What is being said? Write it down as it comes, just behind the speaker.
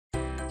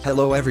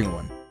Hello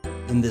everyone.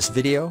 In this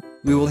video,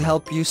 we will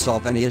help you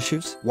solve any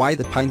issues why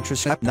the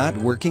Pinterest app not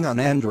working on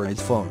Android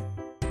phone.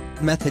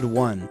 Method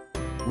 1.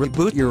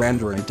 Reboot your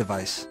Android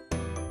device.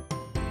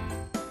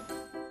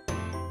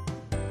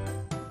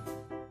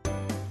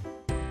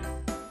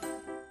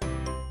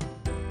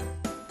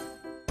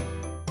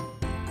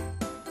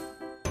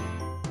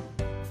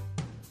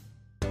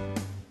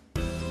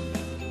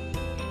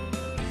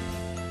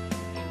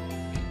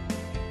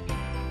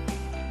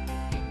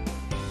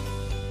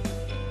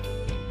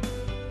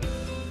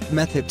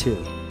 Method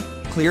 2.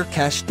 Clear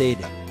cache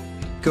data.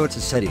 Go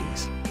to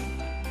Settings.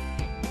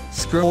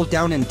 Scroll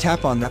down and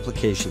tap on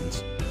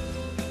Applications.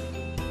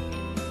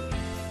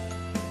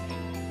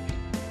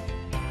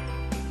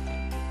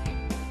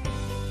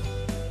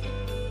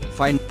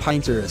 Find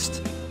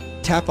Pinterest.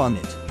 Tap on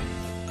it.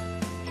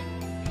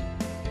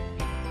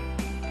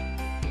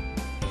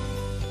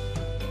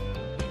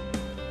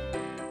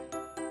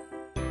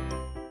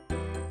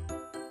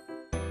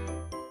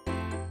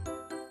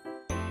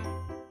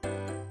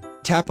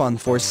 Tap on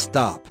Force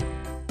Stop.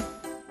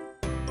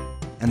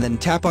 And then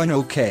tap on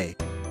OK.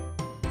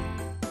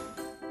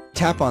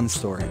 Tap on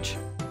Storage.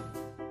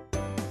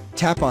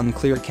 Tap on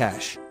Clear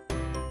Cache.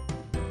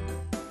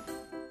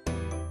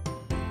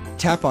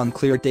 Tap on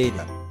Clear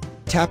Data.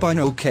 Tap on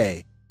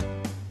OK.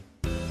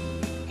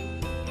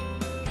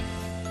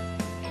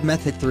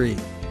 Method 3.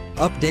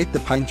 Update the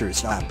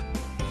Pinterest app.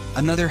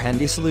 Another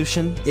handy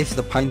solution if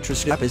the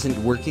Pinterest app isn't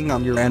working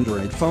on your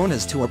Android phone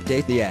is to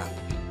update the app.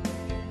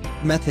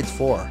 Method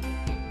 4.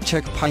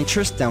 Check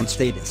Pinterest down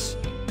status.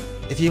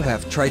 If you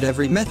have tried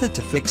every method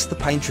to fix the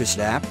Pinterest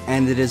app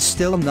and it is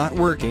still not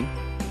working,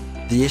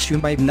 the issue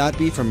might not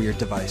be from your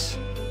device.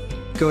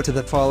 Go to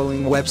the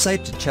following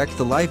website to check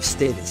the live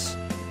status.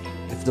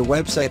 If the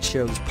website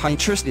shows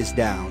Pinterest is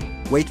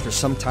down, wait for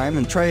some time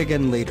and try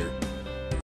again later.